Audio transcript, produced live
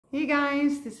Hey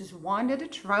guys, this is Wanda the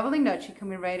Traveling Dutchie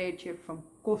coming right at you from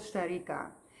Costa Rica.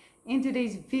 In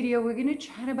today's video, we're going to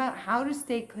chat about how to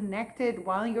stay connected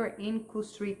while you're in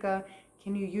Costa Rica.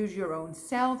 Can you use your own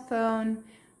cell phone?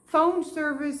 Phone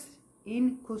service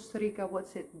in Costa Rica,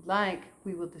 what's it like?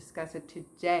 We will discuss it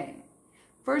today.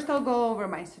 First, I'll go over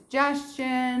my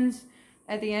suggestions.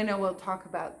 At the end, I will talk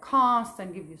about costs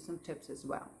and give you some tips as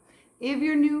well. If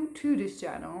you're new to this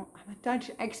channel, I'm a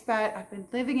Dutch expat. I've been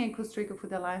living in Costa Rica for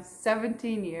the last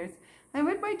 17 years. And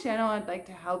with my channel, I'd like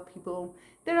to help people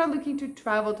that are looking to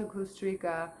travel to Costa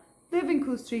Rica, live in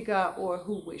Costa Rica, or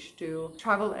who wish to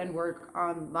travel and work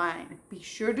online. Be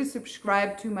sure to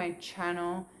subscribe to my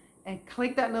channel and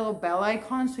click that little bell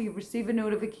icon so you receive a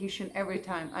notification every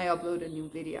time I upload a new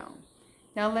video.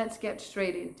 Now let's get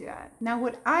straight into it. Now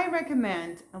what I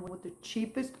recommend and what the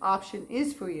cheapest option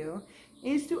is for you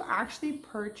is to actually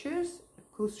purchase a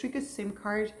Costa Rica SIM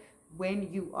card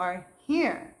when you are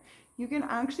here. You can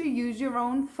actually use your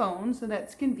own phone, so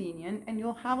that's convenient, and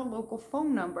you'll have a local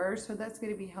phone number, so that's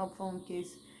going to be helpful in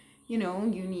case you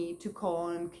need to call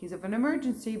in case of an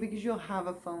emergency, because you'll have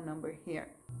a phone number here.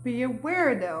 Be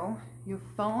aware though, your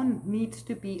phone needs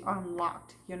to be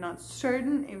unlocked. You're not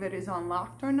certain if it is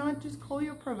unlocked or not, just call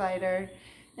your provider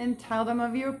and tell them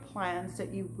of your plans that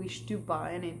you wish to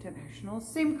buy an international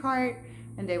SIM card,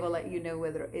 and they will let you know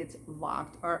whether it's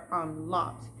locked or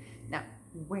unlocked. Now,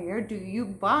 where do you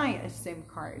buy a SIM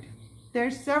card?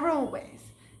 There's several ways.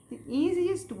 The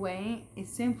easiest way is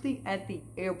simply at the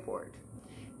airport.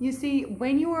 You see,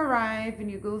 when you arrive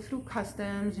and you go through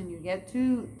customs and you get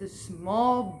to the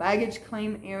small baggage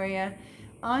claim area,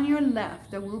 on your left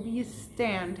there will be a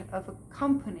stand of a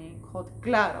company called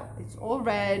Claro. It's all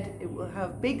red. It will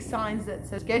have big signs that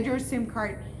says get your SIM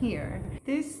card here.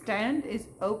 This stand is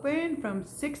open from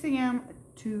 6 a.m.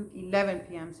 to 11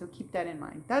 p.m. so keep that in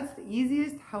mind. That's the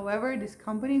easiest. However, this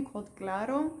company called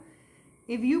Claro,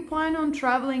 if you plan on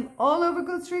traveling all over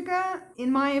Costa Rica,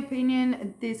 in my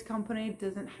opinion, this company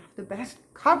doesn't have the best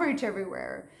coverage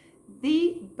everywhere.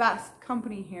 The best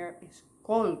company here is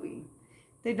Colby.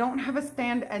 They don't have a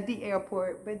stand at the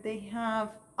airport, but they have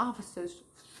offices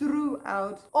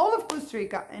throughout all of Costa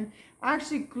Rica, and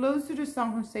actually close to the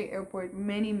San Jose airport,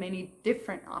 many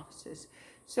different offices.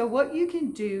 So what you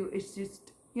can do is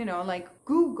just, like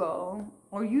Google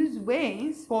or use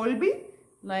Waze, Colby,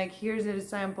 like here's a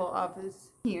sample office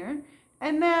here.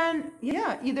 And then,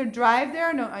 either drive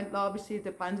there. No, obviously it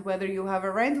depends whether you have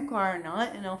a rental car or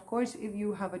not. And of course, if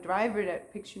you have a driver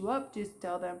that picks you up, just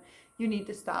tell them you need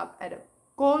to stop at a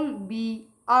Colby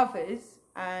office.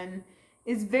 And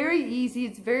it's very easy.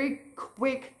 It's very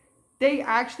quick. They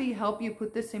actually help you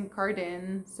put the SIM card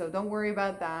in, so don't worry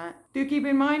about that. Do keep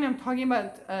in mind, I'm talking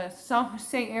about San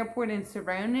Jose Airport and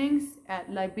surroundings. At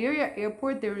Liberia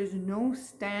Airport, there is no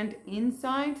stand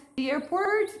inside the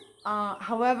airport.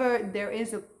 However, there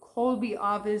is a Colby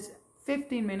office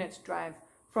 15 minutes drive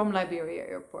from Liberia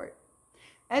Airport.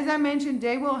 As I mentioned,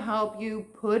 they will help you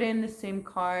put in the SIM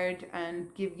card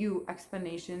and give you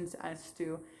explanations as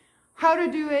to how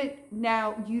to do it.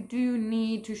 Now, you do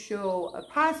need to show a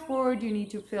passport, you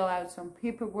need to fill out some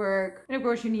paperwork, and of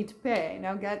course you need to pay.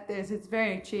 Now get this, it's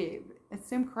very cheap. A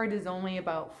SIM card is only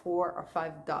about $4 or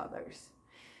 $5.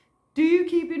 Do you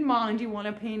keep in mind you want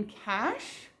to pay in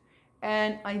cash?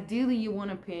 And ideally you want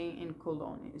to pay in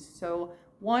colones. So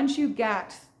once you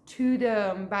get to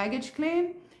the baggage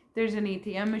claim, there's an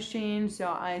ATM machine, so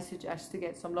I suggest to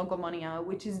get some local money out,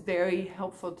 which is very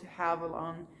helpful to have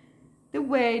along the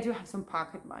way to have some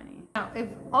pocket money. Now, if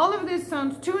all of this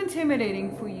sounds too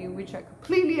intimidating for you, which I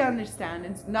completely understand,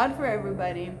 it's not for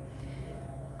everybody,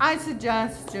 I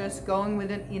suggest just going with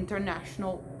an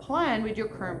international plan with your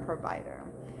current provider.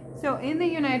 So in the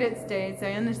United States,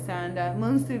 I understand that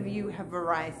most of you have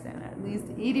Verizon. At least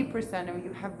 80% of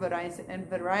you have Verizon, and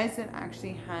Verizon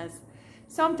actually has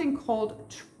something called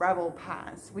Travel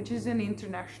Pass, which is an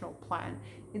international plan.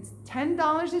 It's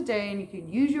 $10 a day, and you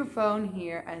can use your phone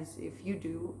here as if you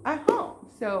do at home.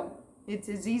 So it's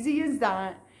as easy as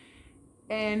that.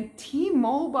 And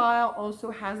T-Mobile also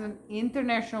has an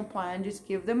international plan. Just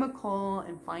give them a call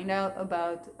and find out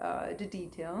about the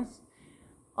details.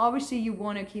 Obviously, you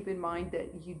want to keep in mind that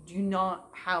you do not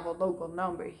have a local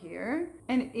number here.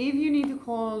 And if you need to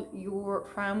call your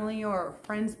family or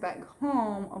friends back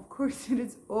home, of course, it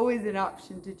is always an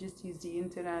option to just use the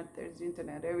internet. There's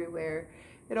internet everywhere,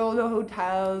 at all the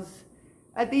hotels,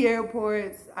 at the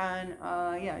airports, and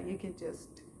you can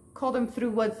just call them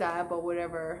through WhatsApp or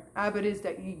whatever app it is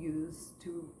that you use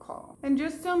to call. And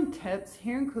just some tips,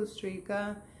 here in Costa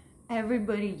Rica,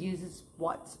 everybody uses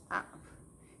WhatsApp.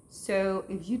 So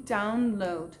if you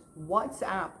download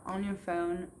WhatsApp on your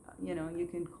phone, you know, you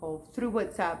can call through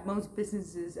WhatsApp. Most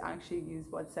businesses actually use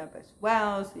WhatsApp as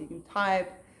well, so you can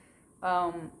type.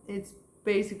 It's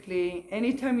basically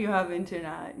anytime you have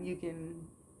internet, you can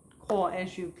call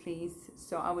as you please.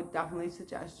 So I would definitely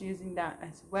suggest using that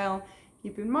as well.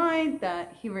 Keep in mind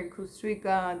that here in Costa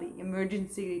Rica, the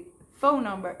emergency phone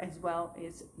number as well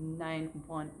is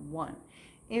 911.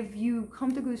 If you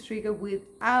come to Costa Rica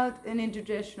without an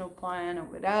international plan or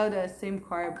without a SIM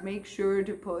card, make sure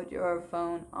to put your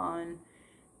phone on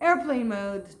airplane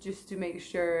mode just to make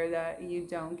sure that you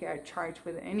don't get charged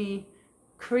with any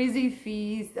crazy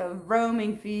fees,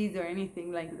 roaming fees or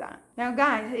anything like that. Now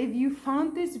guys, if you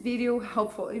found this video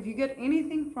helpful, if you get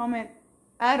anything from it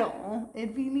at all,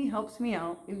 it really helps me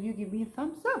out if you give me a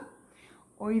thumbs up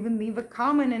or even leave a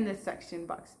comment in the section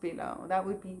box below. That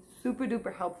would be super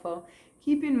duper helpful.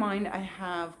 Keep in mind, I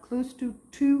have close to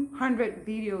 200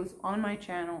 videos on my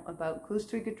channel about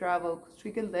Costa Rica travel, Costa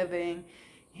Rica living,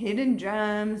 hidden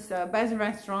gems, best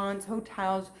restaurants,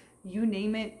 hotels, you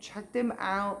name it, check them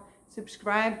out.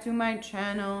 Subscribe to my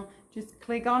channel, just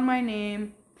click on my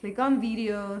name, click on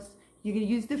videos. You can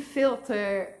use the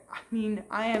filter. I mean,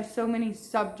 I have so many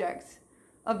subjects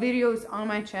of videos on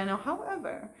my channel.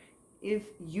 However, if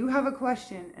you have a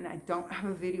question and I don't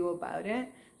have a video about it,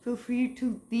 feel free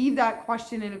to leave that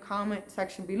question in the comment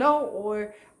section below,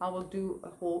 or I will do a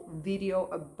whole video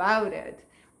about it.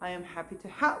 I am happy to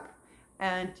help.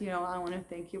 And you know, I want to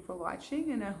thank you for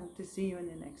watching, and I hope to see you in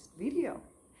the next video.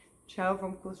 Ciao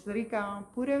from Costa Rica,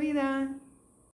 pura vida.